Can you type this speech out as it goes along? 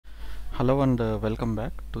Hello and welcome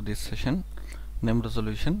back to this session name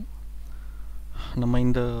resolution. நம்ம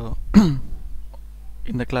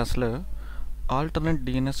இந்த கிளாஸ்ல alternate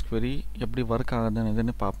DNS query எப்படி வர்க்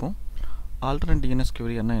ஆகுதுன்னு பார்ப்போம். alternate DNS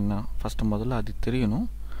query என்ன ஃபர்ஸ்ட் முதல்ல அது தெரியணும்.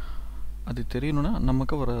 அது தெரியணும்னா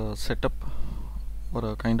நமக்கு ஒரு செட்டப் ஒரு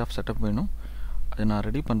கைண்ட் ஆஃப் செட்டப் வேணும். அதை நான்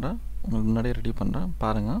ரெடி பண்றேன். உங்களுக்கு முன்னாடியே ரெடி பண்றேன்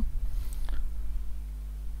பாருங்க.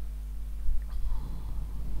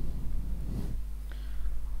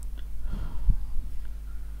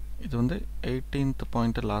 இது வந்து 18th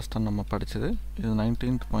பாயிண்ட் லாஸ்ட் டைம் நம்ம படிச்சது. இது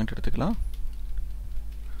 19th பாயிண்ட் எடுத்துக்கலாம்.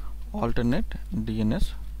 Alternate DNS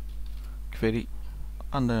Query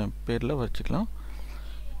அந்த பேர்ல வச்சுக்கலாம்.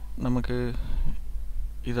 நமக்கு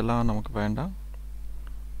இதெல்லாம் நமக்கு வேண்டாம்.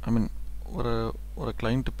 ஐ மீன் ஒரு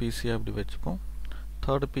கிளையண்ட் PC அப்படி வெச்சுப்போம்.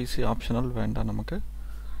 third PC ஆப்ஷனல் வேண்டாம் நமக்கு.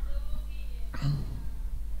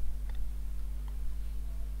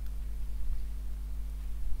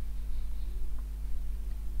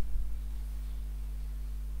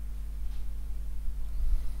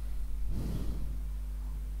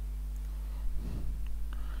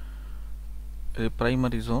 இது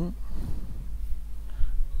பிரைமரி ஜோன்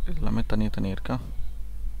எல்லாமே தனி இருக்கா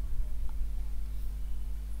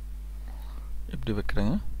இப்படி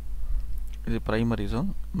வைக்கிறேங்க. இது பிரைமரி ஜோன்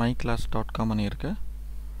myclass.com னு இருக்கு.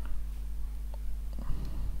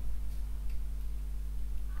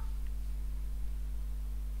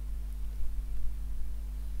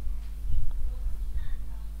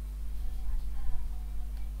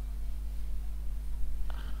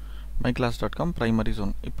 myclass.com primary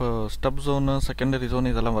zone. இப்போ stub zone secondary zone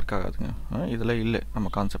இதெல்லாம் வர்க் ஆகாதுங்க. இதெல்லாம் இல்லை நம்ம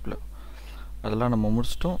கான்செப்ட்ல. அதெல்லாம் நம்ம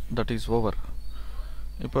முடிச்சிட்டோம். That is over.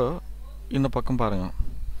 இப்போ இந்த பக்கம் பாருங்க.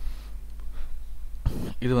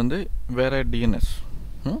 இது வந்து வேற DNS.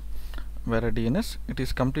 வேற DNS. It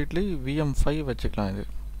is completely VM5 வச்சுக்கலாம். இது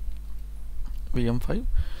VM5.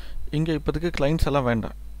 இங்க இப்போதைக்கு கிளையண்ட்ஸ் எல்லாம்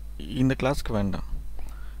வேண்டாம். இந்த கிளாஸ்க்கு வேண்டாம்.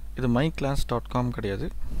 இது myclass.com கிடையாது.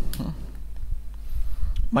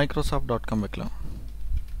 microsoft.com வைக்கலாம்.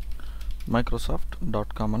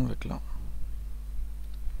 microsoft.com னு வைக்கலாம்.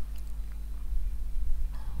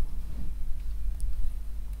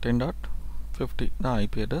 .50 தான்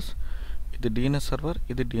IP address. இது DNS server,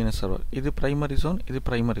 இது DNS server. இது primary zone, இது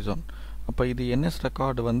primary zone. அப்ப இது NS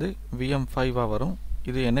ரெக்கார்ட் வந்து VM5 ஆ வரும்.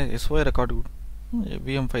 இது SY ரெக்கார்ட்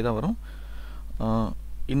VM5 தான் வரும்.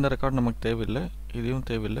 இந்த ரெக்கார்ட் நமக்கு தேவையில்லை. இதுவும்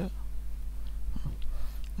தேவையில்லை.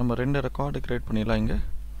 நம்ம ரெண்டு ரெக்கார்ட் கிரியேட் பண்ணிடலாம். இங்க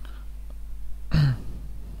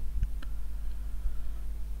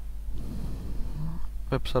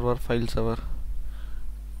வெப் சர்வர், ஃபைல் சர்வர்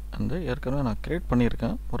அந்த ஏற்கனவே நான் கிரியேட்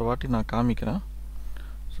பண்ணியிருக்கேன். ஒரு வாட்டி நான் காமிக்கிறேன்.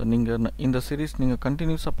 ஸோ நீங்கள் இந்த சீரீஸ் நீங்கள்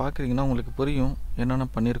கண்டினியூஸாக பார்க்குறீங்கன்னா உங்களுக்கு புரியும் என்னென்ன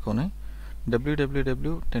பண்ணியிருக்கோன்னு.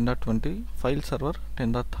 www.10.20 ஃபைல் சர்வர்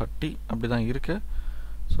 10.30 அப்படி தான் இருக்கு.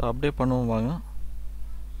 ஸோ அப்டேட் பண்ணுவோம் வாங்க.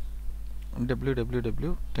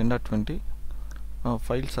 www.10.20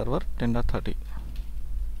 file server 10.30.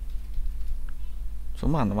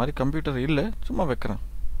 சும்மா அந்த மாதிரி கம்ப்யூட்டர் இல்லை, சும்மா வைக்கிறேன்.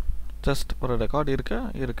 ஜஸ்ட் ஒரு ரெக்கார்டு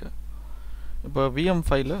இருக்கு. இப்போ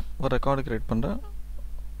VM5ல ஒரு ரெக்கார்டு கிரியேட் பண்ணுறேன்.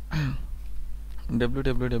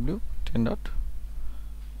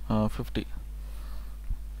 www.10.50.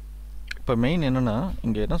 இப்போ மெயின் என்னன்னா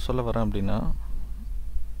இங்கே என்ன சொல்ல வரேன் அப்படின்னா,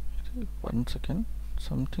 1 செகண்ட்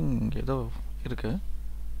சம்திங் இங்கே ஏதோ இருக்கு.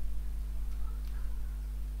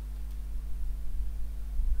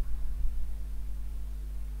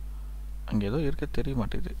 அங்கே ஏதோ இருக்க தெரிய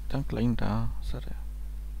மாட்டேங்குது. தான் கிளைண்டா? சரி,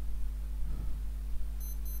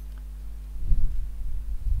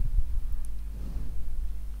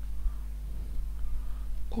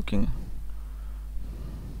 ஓகேங்க.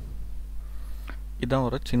 இதான்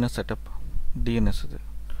ஒரு சின்ன செட்டப் DNS இது.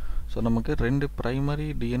 ஸோ நமக்கு ரெண்டு பிரைமரி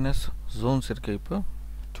DNS ஜோன்ஸ் இருக்கு. இப்போ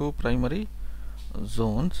 2 பிரைமரி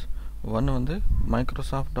ஜோன்ஸ். ஒன்று வந்து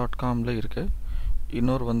microsoft.comல இருக்கு,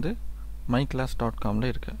 இன்னொரு வந்து myclass.comல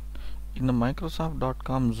இருக்கு. இந்த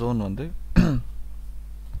microsoft.com ஜோன் வந்து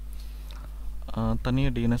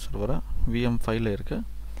தனியாக DNS சர்வரா VM5ல இருக்கு.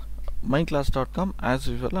 myclass.com as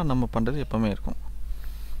usual நம்ம பண்ணுறது எப்பவுமே இருக்கும்.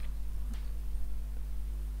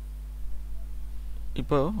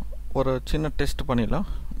 இப்போ ஒரு சின்ன டெஸ்ட் பண்ணிடலாம்.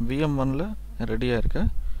 VM1ல ரெடியாக இருக்கு.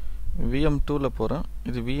 VM2ல போகிறேன்.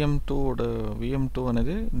 இது VM2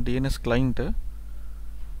 ஆனது DNS கிளைண்ட்டு.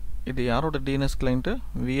 இது யாரோட DNS கிளைண்ட்டு?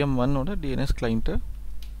 VM1ஓட DNS client.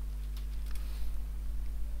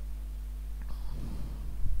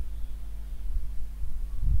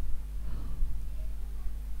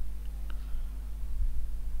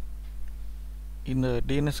 இந்த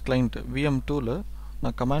DNS கிளைண்ட் VM2ல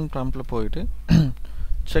நான் கமாண்ட் ப்ராம்ப்ட்ல போயிட்டு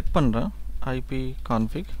செக் பண்ணுறேன். IP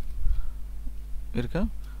config இருக்கு.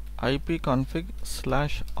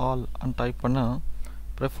 ipconfig/all and டைப் பண்ணால்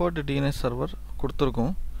preferred DNS சர்வர்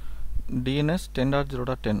கொடுத்துருக்கோம். DNS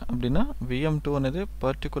 10.0.10 அப்படின்னா VM2 అనేది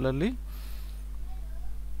பர்டிகுலர்லி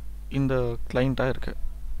இந்த கிளைண்ட்டாக இருக்கு.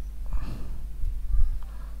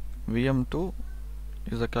 VM2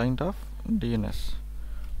 is a client of DNS.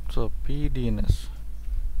 So PDNS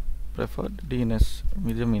preferred DNS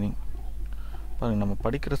இது மீனிங் பாருங்க. நம்ம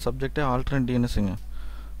படிக்கிற சப்ஜெக்டே ஆல்டர்னேட் DNSங்க.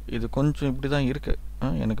 இது கொஞ்சம் இப்படி தான் இருக்கு.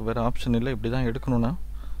 எனக்கு வேறு ஆப்ஷன் இல்லை, இப்படி தான் எடுக்கணும்னா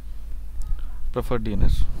preferred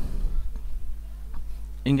DNS.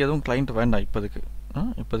 இங்கே எதுவும் கிளைண்ட் வேண்டாம் இப்போதைக்கு.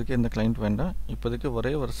 இப்போதைக்கு எந்த கிளைண்ட் வேண்டாம். இப்போதைக்கு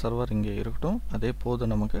ஒரே ஒரு சர்வர் இங்கே இருக்கட்டும், அதே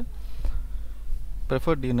போதும் நமக்கு.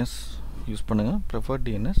 preferred DNS யூஸ் பண்ணுங்கள். preferred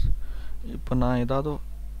DNS. இப்போ நான் ஏதாவது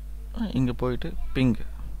இங்கே போயிட்டு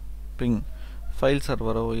பிங் ஃபைல்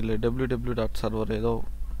சர்வரோ இல்லை www.server ஏதோ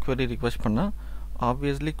query ரிக்வெஸ்ட் பண்ணால்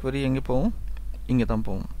ஆப்வியஸ்லி query எங்கே போகும்? இங்கே தான்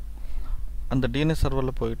போகும். அந்த DNS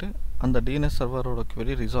சர்வரில் போயிட்டு அந்த DNS சர்வரோட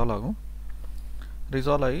query ரிசால்வ் ஆகும்.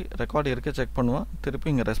 ரிசால்வ் ஆகி ரெக்கார்டு இருக்க செக் பண்ணுவோம். திருப்பி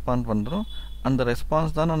இங்கே ரெஸ்பாண்ட் பண்ணுறோம். அந்த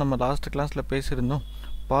ரெஸ்பான்ஸ் தானே நம்ம லாஸ்ட் கிளாஸில் பேசியிருந்தோம்,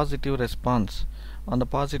 பாசிட்டிவ் ரெஸ்பான்ஸ். அந்த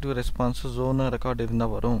பாசிட்டிவ் ரெஸ்பான்ஸ் ஜோனு ரெக்கார்டு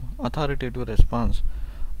இருந்தால் வரும். அத்தாரிட்டேட்டிவ் ரெஸ்பான்ஸ்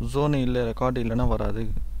ஜோனு இல்லை ரெக்கார்டு இல்லைன்னா வராது.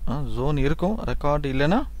 ஜோன் இருக்கும், ரெக்கார்டு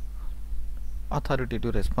இல்லைன்னா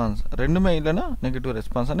அத்தாரிட்டேட்டிவ் ரெஸ்பான்ஸ். ரெண்டுமே இல்லைன்னா நெகட்டிவ்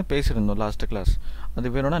ரெஸ்பான்ஸ்னு பேசியிருந்தோம் லாஸ்ட் கிளாஸ். அது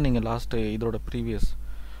வேணும்னா நீங்கள் லாஸ்ட்டு இதோட ப்ரீவியஸ்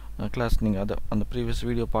கிளாஸ் நீங்கள் அதை அந்த ப்ரீவியஸ்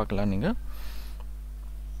வீடியோ பார்க்கலாம். நீங்கள்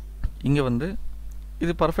இங்கே வந்து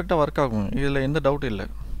இது பர்ஃபெக்டாக ஒர்க் ஆகும், இதில் எந்த டவுட் இல்லை.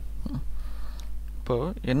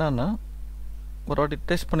 இப்போது என்னன்னா ஒரு வாட்டி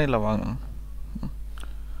டெஸ்ட் பண்ணிடலாம் வாங்க.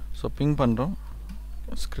 ஸோ பிங் பண்ணுறோம்,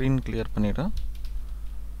 ஸ்க்ரீன் கிளியர் பண்ணிடுறேன்.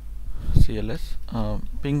 CLS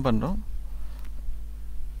பிங் பண்ணுறோம்.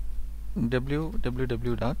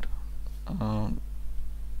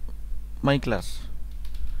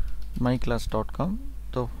 myclass.com.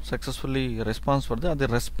 ஸோ சக்ஸஸ்ஃபுல்லி ரெஸ்பான்ஸ் வருது. அது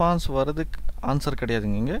ரெஸ்பான்ஸ் வர்றதுக்கு ஆன்சர்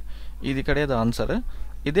கிடையாதுங்க. இங்கே இது கிடையாது ஆன்சரு,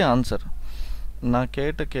 இதே ஆன்சர். நான்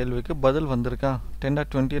கேட்ட கேள்விக்கு பதில் வந்திருக்கா,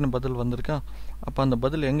 10.20ன்னு பதில் வந்திருக்கா. அப்போ அந்த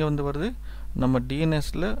பதில் எங்கே வந்து வருது? நம்ம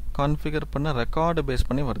டிஎன்எஸில் கான்ஃபிகர் பண்ண ரெக்கார்டு பேஸ்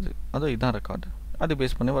பண்ணி வருது. அதுவும் இதான் ரெக்கார்டு, அது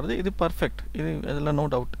பேஸ் பண்ணி வருது. இது பர்ஃபெக்ட், இது இதில் நோ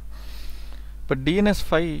டவுட். இப்போ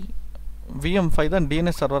DNS5 VM5 தான்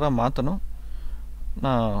DNS சர்வராக மாற்றணும்.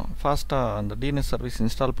 நான் ஃபாஸ்ட்டாக அந்த DNS சர்வீஸ்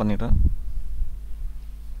இன்ஸ்டால் பண்ணிடுறேன்.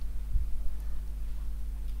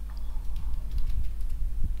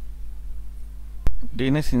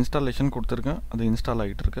 DNS இன்ஸ்டாலேஷன் கொடுத்துருக்கேன், அது இன்ஸ்டால்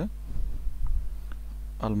ஆகிட்டு இருக்கு.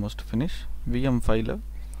 Almost finish. VM5ல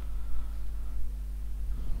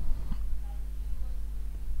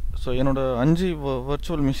ஸோ என்னோடய 5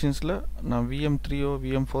 வர்ச்சுவல் மிஷின்ஸில் நான் VM3ஓ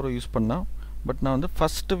VM4ஓ யூஸ் பண்ணேன். பட் நான் வந்து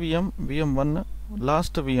ஃபஸ்ட்டு VM1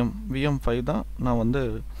 லாஸ்ட்டு VM5 தான் நான் வந்து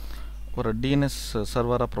ஒரு DNS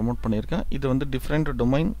சர்வராக ப்ரமோட் பண்ணியிருக்கேன். இது வந்து different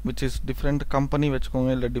domain which is different company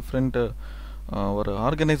வச்சுக்கோங்க, இல்லை டிஃப்ரெண்ட் ஒரு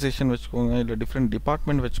ஆர்கனைசேஷன் வச்சுக்கோங்க, இல்லை டிஃப்ரெண்ட்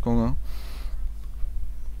டிபார்ட்மெண்ட் வச்சுக்கோங்க.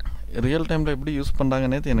 ரியல் டைமில் எப்படி யூஸ்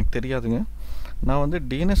பண்ணுறாங்கன்னே எனக்கு தெரியாதுங்க. நான் வந்து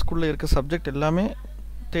DNSக்குள்ளே இருக்க சப்ஜெக்ட் எல்லாமே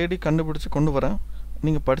தேடி கண்டுபிடிச்சி கொண்டு வரேன்.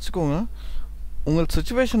 நீங்கள் படிச்சுக்கோங்க. உங்களுக்கு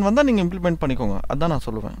சுச்சுவேஷன் வந்தால் நீங்கள் இம்ப்ளிமெண்ட் பண்ணிக்கோங்க, அதுதான் நான்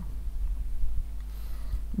சொல்லுவேன்.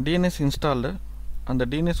 DNS இன்ஸ்டாலில் அந்த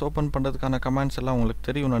DNS ஓப்பன் பண்ணுறதுக்கான கமாண்ட்ஸ் எல்லாம் உங்களுக்கு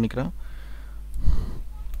தெரியும்னு நினைக்கிறேன்.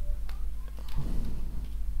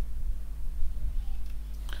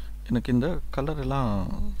 எனக்கு இந்த கலர் எல்லாம்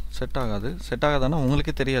செட் ஆகாதானா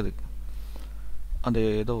உங்களுக்கே தெரியாது. அது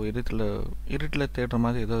ஏதோ இருட்டில் தேடுற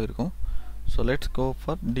மாதிரி ஏதோ இருக்கும். So let's go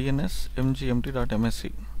for DNS mgmt.msc.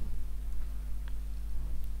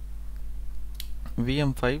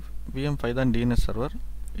 VM5 தான் DNS சர்வர்.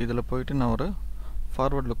 இதில் போயிட்டு நான் ஒரு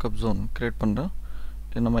ஃபார்வர்ட் லுக்கப் ஜோன் க்ரியேட் பண்ணுறேன்.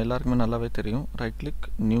 இது நம்ம எல்லாருக்குமே நல்லாவே தெரியும். Right click,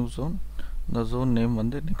 new zone. இந்த ஜோன் நேம்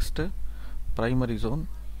வந்து நெக்ஸ்ட்டு ப்ரைமரி ஜோன்.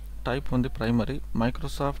 டைப் வந்து ப்ரைமரி.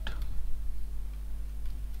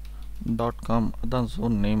 microsoft.com அதுதான்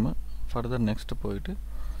ஜோன் நேமு. ஃபர்தர் நெக்ஸ்ட்டு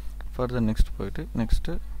போயிட்டு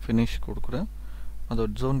நெக்ஸ்ட்டு ஃபினிஷ் கொடுக்குறேன். அதோட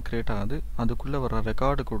ஜோன் க்ரியேட் ஆகுது. அதுக்குள்ளே வர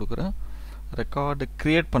ரெக்கார்டு கொடுக்குறேன். ரெக்கார்டு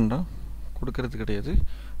க்ரியேட் பண்ணுறேன், கொடுக்கறது கிடையாது.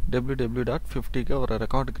 www.50க்கு ஒரு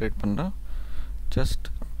ரெக்கார்டு க்ரியேட் பண்ணுறேன். Just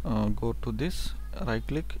go to this, right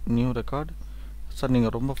click, new record. Sir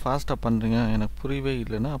நீங்கள் ரொம்ப ஃபாஸ்ட்டாக பண்ணுறீங்க, எனக்கு புரியவே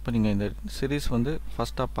இல்லைன்னா அப்போ நீங்கள் இந்த சீரீஸ் வந்து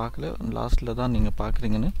ஃபஸ்ட்டாக பார்க்கல, லாஸ்ட்டில் தான் நீங்கள்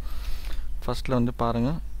பார்க்குறீங்கன்னு. ஃபஸ்ட்டில் வந்து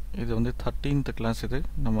பாருங்கள். இது வந்து 13th கிளாஸ். இது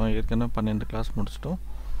நம்ம ஏற்கனவே 12 கிளாஸ் முடிச்சிட்டோம்.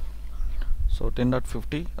 ஸோ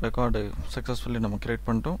 10.50 ரெக்கார்டு சக்ஸஸ்ஃபுல்லி நம்ம க்ரியேட்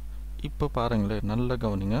பண்ணிட்டோம். இப்போ பாருங்களேன், நல்ல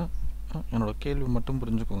கவனிங்க. என்னோடய கேள்வி மட்டும்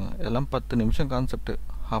புரிஞ்சுக்கோங்க. எல்லாம் 10 நிமிஷம் கான்செப்ட்டு,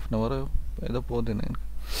 ½ அன் ஹவர் ஏதோ போகுதுன்னு எனக்கு.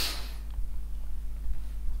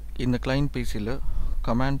 இந்த கிளைண்ட் பிசியில்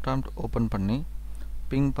கமாண்ட் ப்ராம்ப்ட் ஓப்பன் பண்ணி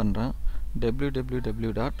பிங் பண்ணுறேன்.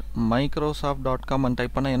 www.microsoft.com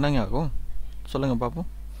டைப் பண்ணால் என்னங்க ஆகும் சொல்லுங்கள் பார்ப்போம்.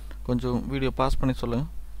 கொஞ்சம் வீடியோ பாஸ் பண்ணி சொல்லுங்கள்.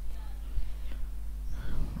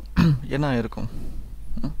 என்ன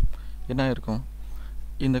இருக்கும்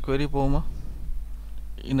இந்த query போகுமா?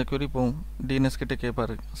 இந்த query போகும். டிஎன்எஸ் கிட்ட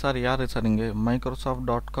கேட்பாரு, சார் யார் சார் இங்கே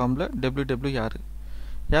மைக்ரோசாஃப்ட்.காமில் www யார்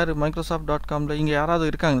மைக்ரோசாஃப்ட்.காமில் இங்கே யாராவது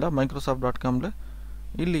இருக்காங்களா மைக்ரோசாஃப்ட்.காமில்?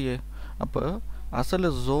 இல்லையே. அப்போ அசல்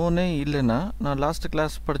ஜோனே இல்லைன்னா, நான் லாஸ்ட்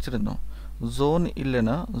கிளாஸ் படிச்சிருந்தோம், ஜோன்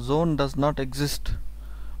இல்லைன்னா ஜோன் டஸ் நாட் எக்ஸிஸ்ட்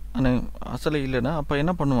அசல் இல்லைன்னா அப்போ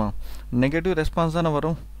என்ன பண்ணுவான்? நெகட்டிவ் ரெஸ்பான்ஸ் தானே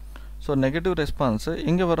வரும். ஸோ நெகட்டிவ் ரெஸ்பான்ஸு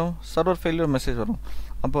எங்கே வரும்? சர்வர் ஃபெயிலியர் மெசேஜ் வரும்.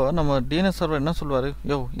 அப்போ நம்ம டிஎன்எஸ் சர்வர் என்ன சொல்லுவார்?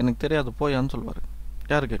 யோ எனக்கு தெரியாது போயான்னு சொல்லுவார்.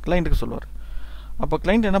 யாருக்கு? கிளைண்ட்டுக்கு சொல்லுவார். அப்போ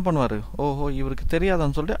கிளைண்ட் என்ன பண்ணுவார்? ஓஹோ இவருக்கு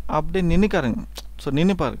தெரியாதான்னு சொல்லிட்டு அப்படியே நின்றுக்காருங்க. So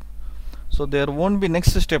நின்றுப்பார். So there won't be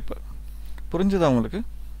next step. புரிஞ்சுதா உங்களுக்கு?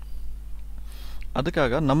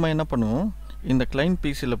 அதுக்காக நம்ம என்ன பண்ணுவோம், இந்த கிளைண்ட்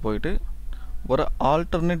பிசியில் போயிட்டு ஒரு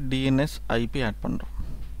ஆல்டர்னேட் டிஎன்எஸ் ஐபி ஆட் பண்ணுறோம்.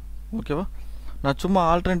 ஓகேவா? நான் சும்மா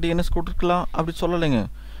ஆல்டர்னேட் டிஎன்எஸ் கொடுத்துக்கலாம் அப்படி சொல்லலைங்க.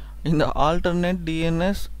 இந்த ஆல்டர்னேட்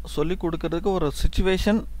டிஎன்எஸ் சொல்லி கொடுக்கறதுக்கு ஒரு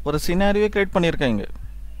சிச்சுவேஷன், ஒரு சினாரியோவே க்ரியேட் பண்ணியிருக்காங்க.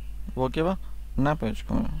 ஓகேவா? என்ன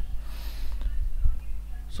வச்சுக்கோங்க.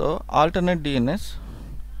 ஸோ ஆல்டர்னேட் டிஎன்எஸ்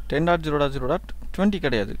 10.0.0.20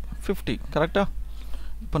 கிடையாது, 50. கரெக்டாக?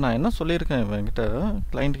 இப்போ நான் என்ன சொல்லியிருக்கேன் இவங்கிட்ட,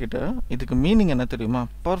 கிளைண்ட்கிட்ட, இதுக்கு மீனிங் என்ன தெரியுமா?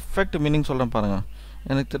 பர்ஃபெக்ட் மீனிங் சொல்கிறேன் பாருங்கள்.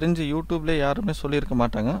 எனக்கு தெரிஞ்சு யூடியூப்லேயே யாருமே சொல்லியிருக்க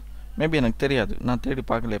மாட்டாங்க. மேபி எனக்கு தெரியாது, நான் தேடி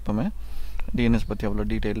பார்க்கல எப்போவுமே டிஎன்எஸ் பற்றி அவ்வளோ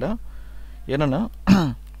டீட்டெயிலாக. என்னென்னா,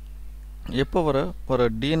 எப்போ ஒரு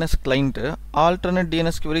DNS client alternate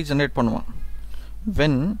DNS query generate பண்ணுவான்.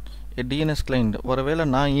 வென் ஏ டிஎன்எஸ் கிளைண்ட், ஒருவேளை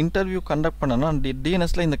நான் இன்டர்வியூ கண்டக்ட் பண்ணேன்னா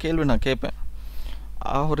டிஎன்எஸில் இந்த கேள்வி நான் கேட்பேன்.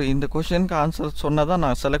 அவர் இந்த கொஷனுக்கு ஆன்சர் சொன்னால் தான்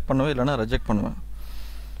நான் செலக்ட் பண்ணுவேன், இல்லைனா ரிஜெக்ட் பண்ணுவேன்.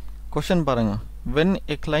 கொஷன் பாருங்கள். When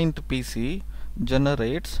A client PC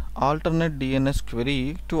generates alternate DNS query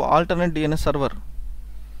to alternate DNS server.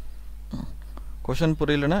 Question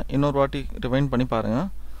புரியலன்னா இன்னொரு வாட்டி ரிவைண்ட் பண்ணி பாருங்கள்.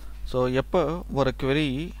 ஸோ எப்போ ஒரு query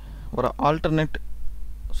ஒரு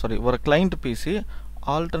client PC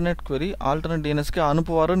alternate query alternate டிஎன்எஸ்க்கு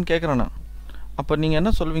அனுப்புவாருன்னு கேட்குறேண்ணா. அப்போ நீங்கள்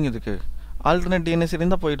என்ன சொல்வீங்க? இதுக்கு ஆல்டர்னேட் டிஎன்எஸ்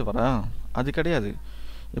இருந்தால் போயிட்டு வரா? அது கிடையாது.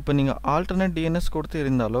 இப்போ நீங்கள் ஆல்டர்னேட் டிஎன்எஸ் கொடுத்து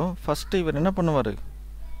இருந்தாலும் ஃபஸ்ட்டு இவர் என்ன பண்ணுவார்?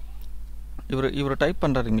 இவர் டைப்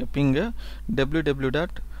பண்ணுறாருங்க பிங்கு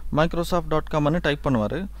www.microsoft.com டைப்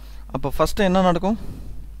பண்ணுவார். அப்போ ஃபஸ்ட்டு என்ன நடக்கும்?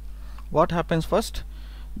 What happens first?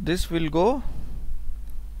 This will go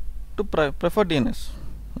to prefer DNS.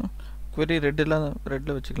 query ரெட்டில்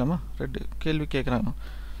வச்சுக்கலாமா? ரெட்டு கேள்வி கேட்குறாங்க.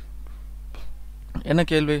 என்ன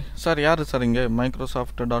கேள்வி? சார் யார் சார் இங்கே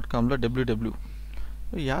மைக்ரோசாஃப்ட்.காமில் www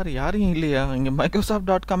யாரையும் இல்லையா? இங்கே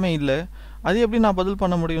மைக்ரோசாஃப்ட்.காமே இல்லை, அது எப்படி நான் பதில்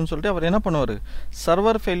பண்ண முடியும்னு சொல்லிட்டு அவர் என்ன பண்ணுவார்?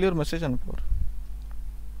 சர்வர் ஃபெயிலியர் மெசேஜ் அனுப்புவார்.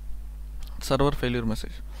 சர்வர் ஃபெயிலியர்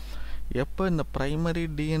மெசேஜ் எப்போ இந்த primary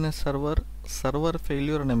DNS server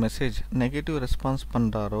failure message negative response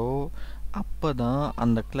பண்ணுறாரோ அப்போ தான்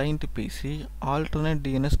அந்த client PC alternate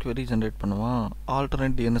DNS query generate பண்ணுவான்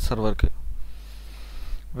ஆல்டர்னேட் டிஎன்எஸ் சர்வருக்கு.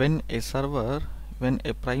 when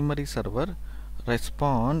a primary server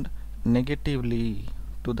respond negatively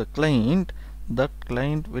to the client, that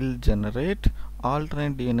client will generate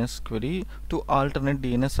alternate DNS query to alternate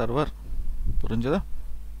DNS server. புரிஞ்சதா?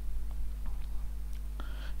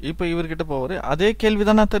 இப்போ இவர்கிட்ட போவார், அதே கேள்வி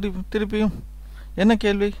தான் நான் திருப்பியும். என்ன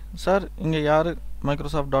கேள்வி? சார் இங்கே யார்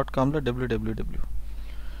மைக்ரோசாஃப்ட்.காமில் www.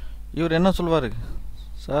 இவர் என்ன சொல்வார்?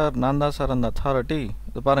 சார் நான் தான் சார் அந்த அத்தாரிட்டி,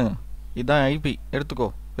 இது பாருங்கள் இதுதான் ஐபி, எடுத்துக்கோ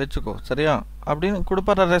வச்சுக்கோ சரியா அப்படின்னு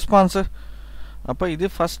கொடுப்பார ரெஸ்பான்ஸு. அப்போ இது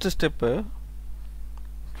first step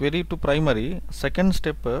query to primary. Second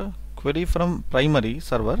step query from primary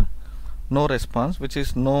server, no response, which is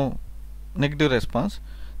no negative response.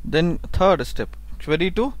 Then third step query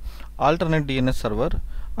to alternate DNS server.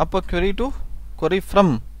 அப்போ query from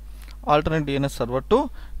alternate DNS server to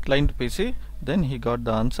client PC. Then he got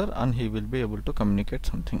the answer and he will be able to communicate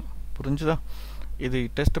something. புரிஞ்சுதா? இது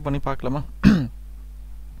test பண்ணி பார்க்கலாமா?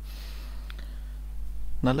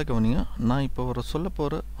 நல்ல கவனிங்க. நான் இப்போ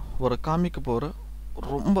ஒரு காமிக்க போகிற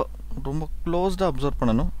ரொம்ப ரொம்ப க்ளோஸ்டாக அப்சர்வ்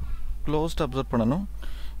பண்ணணும்.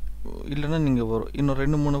 இல்லைன்னா நீங்கள் இன்னும்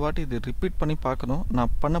 2-3 வாட்டி இது ரிப்பீட் பண்ணி பார்க்கணும்.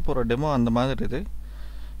 நான் பண்ண போகிற டெமோ அந்த மாதிரி இது.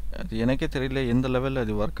 அது எனக்கே தெரியல எந்த லெவலில்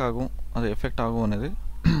அது ஒர்க் ஆகும், அது எஃபெக்ட் ஆகும். அது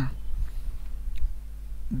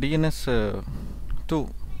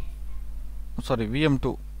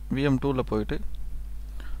VM2ல போயிட்டு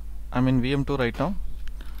VM2 right now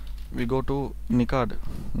we go to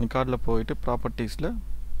நிகார்டில் போயிட்டு ப்ராப்பர்ட்டிஸில்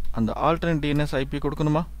அந்த ஆல்டர்னேட் டிஎன்எஸ் ஐபி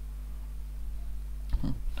கொடுக்கணுமா?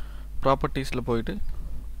 ப்ராப்பர்ட்டிஸில் போயிட்டு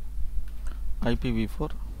IPv4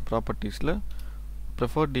 ப்ராப்பர்ட்டிஸில்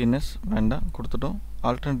ப்ரிஃபர்ட் டிஎன்எஸ் வேண்டாம் கொடுத்துட்டோம்.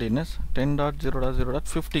 ஆல்டர்னேட் டிஎன்எஸ்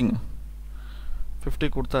 10.0.0.50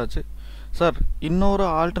 கொடுத்தாச்சு. சார் இன்னொரு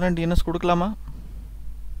ஆல்டர்னேட் டிஎன்எஸ் கொடுக்கலாமா?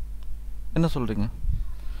 என்ன சொல்கிறீங்க?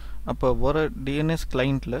 அப்போ ஒரு டிஎன்எஸ்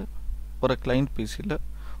கிளைண்ட்டில் ஒரு கிளைண்ட் பிசியில்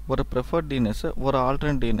ஒரு ப்ரிஃபர்ட் டிஎன்எஸ் ஒரு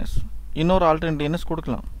ஆல்டர்னேட் டிஎன்எஸ் இன்னொரு ஆல்டர்னேட் டிஎன்எஸ்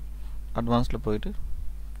கொடுக்கலாம். அட்வான்ஸில் போயிட்டு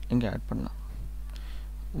இங்கே ஆட் பண்ணலாம்.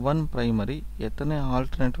 ஒன் ப்ரைமரி எத்தனை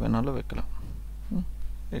ஆல்டர்னேட் வேணாலும் வைக்கலாம்.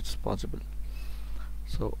 It's possible.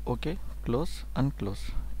 So okay, close and close,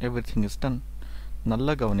 every thing is done.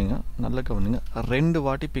 நல்லா கவனிங்க, நல்லா கவனிங்க. 2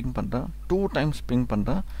 வாட்டி பிங் பண்ணுறேன், 2 டைம்ஸ் பிங்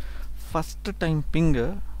பண்ணுறேன். ஃபஸ்ட்டு டைம்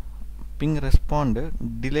பிங் ரெஸ்பாண்டு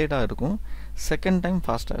டிலேடாக இருக்கும், செகண்ட் டைம்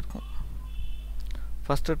ஃபாஸ்ட்டாக இருக்கும்.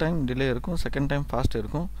 ஃபஸ்ட்டு டைம் டிலே இருக்கும், செகண்ட் டைம் ஃபாஸ்ட்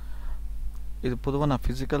இருக்கும். இது பொதுவாக நான்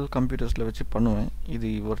ஃபிசிக்கல் கம்ப்யூட்டர்ஸில் வச்சு பண்ணுவேன். இது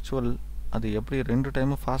வர்ச்சுவல், அது எப்படி 2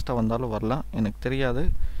 டைமும் ஃபாஸ்ட்டாக வந்தாலும் வரலாம், எனக்கு தெரியாது.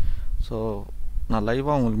 ஸோ நான்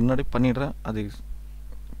லைவாக உங்களுக்கு முன்னாடி பண்ணிடுறேன், அது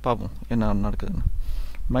பார்ப்போம் என்ன நடக்குதுன்னு.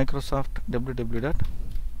 மைக்ரோசாஃப்ட்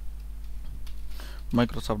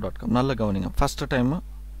www.microsoft.com நல்ல கவனிங்க. ஃபஸ்ட்டு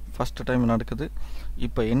டைம் நடக்குது.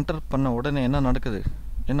 இப்போ என்டர் பண்ண உடனே என்ன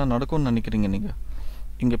நடக்கும்னு நினைக்கிறீங்க நீங்கள்?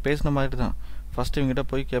 இங்கே பேசின மாதிரி தான். ஃபஸ்ட்டு இவங்ககிட்ட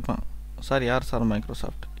போய் கேட்பேன், சார் யார் சார்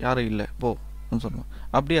மைக்ரோசாஃப்ட்? யாரும் இல்லை போன்னு சொல்லுவேன்.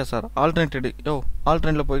 அப்படியா சார்,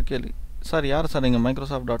 ஆல்டர்னேட்டில் போய் கேள்வி, சார் யார் சார் இங்கே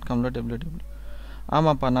மைக்ரோசாஃப்ட்.comல www?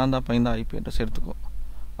 ஆமாப்பா நான் தான்ப்பா, இந்த ஐபி அட்ரஸ் எடுத்துக்கோ.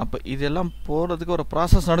 அப்போ இதெல்லாம் போகிறதுக்கு ஒரு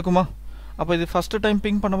ப்ராசஸ் நடக்குமா? அப்போ இது ஃபஸ்ட்டு டைம்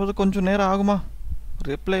பிங் பண்ணும்போது கொஞ்சம் நேரம் ஆகுமா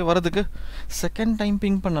ரிப்ளை வரதுக்கு? செகண்ட் டைம்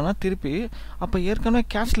பிங் பண்ணனா திருப்பி அப்போ ஏற்கனவே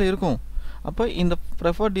கேஷில் இருக்கும். அப்போ இந்த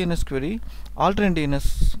preferred DNS query alternate DNS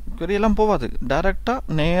query எல்லாம் போகாது, டைரெக்டாக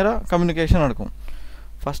நேராக கம்யூனிகேஷன் நடக்கும்.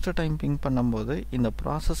 ஃபஸ்ட்டு டைம் பிங் பண்ணும்போது இந்த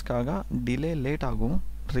ப்ராசஸ்க்காக டிலே லேட் ஆகும்,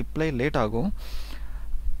 ரிப்ளை லேட் ஆகும்.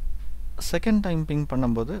 செகண்ட் டைம் பிங்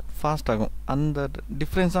பண்ணும்போது ஃபாஸ்ட் ஆகும். அந்த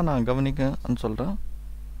டிஃப்ரென்ஸாக நான் கவனிக்கன்னு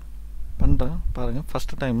பண்ணுறேன் பாருங்கள்.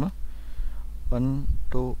 First time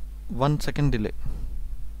 1 second delay,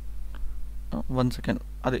 1 second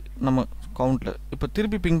அது நம்ம கவுண்டில். இப்போ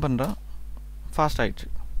திருப்பி பிங் பண்ணுறேன், ஃபாஸ்ட் ஆகிடுச்சு.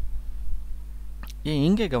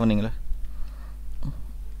 இங்கே கவனிங்களே,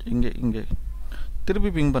 இங்கே திருப்பி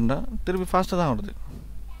பிங் பண்ணுறேன், திருப்பி ஃபாஸ்ட்டாக தான் வருது.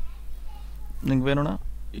 நீங்கள் வேணும்னா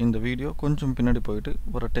இந்த வீடியோ கொஞ்சம் பின்னாடி போயிட்டு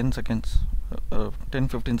ஒரு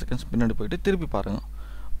 10-15 செகண்ட்ஸ் பின்னாடி போயிட்டு திருப்பி பாருங்கள்,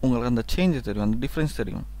 உங்களுக்கு அந்த சேஞ்சு தெரியும், அந்த டிஃப்ரென்ஸ்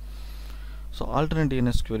தெரியும். ஸோ ஆல்டர்னேட்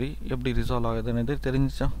டிஎன்எஸ் query எப்படி ரிசால்வ் ஆகுதுன்னு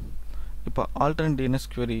தெரிஞ்சிச்சா? இப்போ ஆல்டர்னேட் டிஎன்எஸ்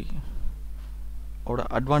query ஓட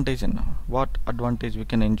அட்வான்டேஜ் என்ன? What advantage we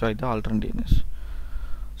can enjoy the alternate DNS?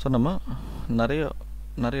 So நம்ம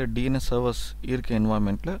நிறைய டிஎன்எஸ் சர்வர்ஸ் இருக்க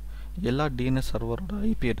என்வாயன்மெண்ட்டில் எல்லா டிஎன்எஸ் சர்வரோட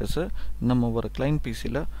ஐபி அட்ரஸை நம்ம ஒரு கிளைண்ட்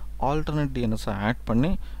பிசியில் ஆல்டர்னேட் டிஎன்எஸை ஆட்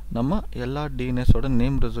பண்ணி நம்ம எல்லா டிஎன்எஸோட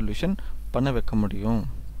நேம் ரெசல்யூஷன் பண்ண வைக்க முடியும்.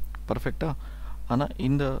 பர்ஃபெக்டாக. ஆனால்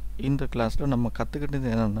இந்த கிளாஸில் நம்ம கற்றுக்கிட்டது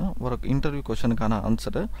என்னென்னா, ஒரு interview கொஷனுக்கான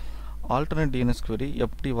answer alternate DNS query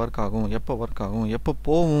எப்படி ஒர்க் ஆகும், எப்போ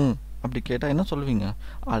போகும் அப்படி கேட்டால் என்ன சொல்லுவீங்க?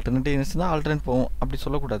 ஆல்டர்னேட் டிஎன்எஸ் தான் ஆல்டர்னேட் போகும், அப்படி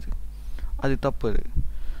சொல்லக்கூடாது, அது தப்பு.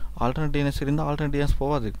 ஆல்டர்னேட் டிஎன்எஸ் இருந்தால் ஆல்டர்னேட் டிஎன்எஸ்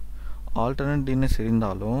போகாது. ஆல்டர்னேட் டிஎன்எஸ்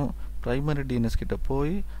இருந்தாலும் ப்ரைமரி டிஎன்எஸ் கிட்ட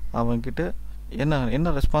போய் அவங்கக்கிட்ட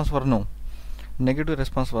என்ன ரெஸ்பான்ஸ் வரணும்? நெகட்டிவ்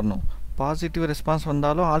ரெஸ்பான்ஸ் வரணும். பாசிட்டிவ் ரெஸ்பான்ஸ்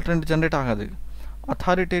வந்தாலும் ஆல்டர்னேட் ஜென்ரேட் ஆகாது.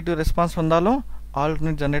 அத்தாரிட்டேட்டிவ் ரெஸ்பான்ஸ் வந்தாலும்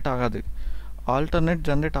ஆல்டர்னேட் ஜென்ரேட் ஆகாது. ஆல்டர்னேட்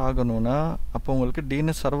ஜென்ரேட் ஆகணும்னா அப்போ உங்களுக்கு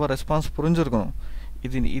டிஎன்எஸ் சர்வர் ரெஸ்பான்ஸ் புரிஞ்சிருக்கணும்.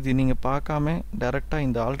 இது நீங்கள் பார்க்காம டைரெக்டாக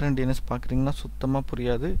இந்த ஆல்டர்னேட் டிஎன்எஸ் பார்க்குறீங்கன்னா சுத்தமாக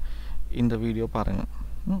புரியாது. இந்த வீடியோ பாருங்கள்,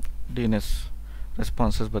 டிஎன்எஸ்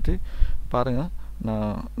ரெஸ்பான்சஸ் பற்றி பாருங்கள்.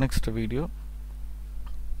 நான் நெக்ஸ்ட் வீடியோ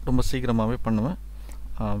ரொம்ப சீக்கிரமாகவே பண்ணுவேன்.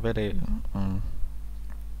 வேறு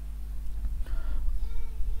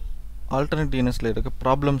ஆல்டர்னேட் டிஎன்எஸில் இருக்க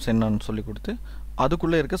ப்ராப்ளம்ஸ் என்னன்னு சொல்லி கொடுத்து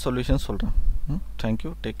அதுக்குள்ளே இருக்க சொல்யூஷன் சொல்கிறேன். Thank you,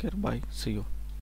 take care, bye, see you.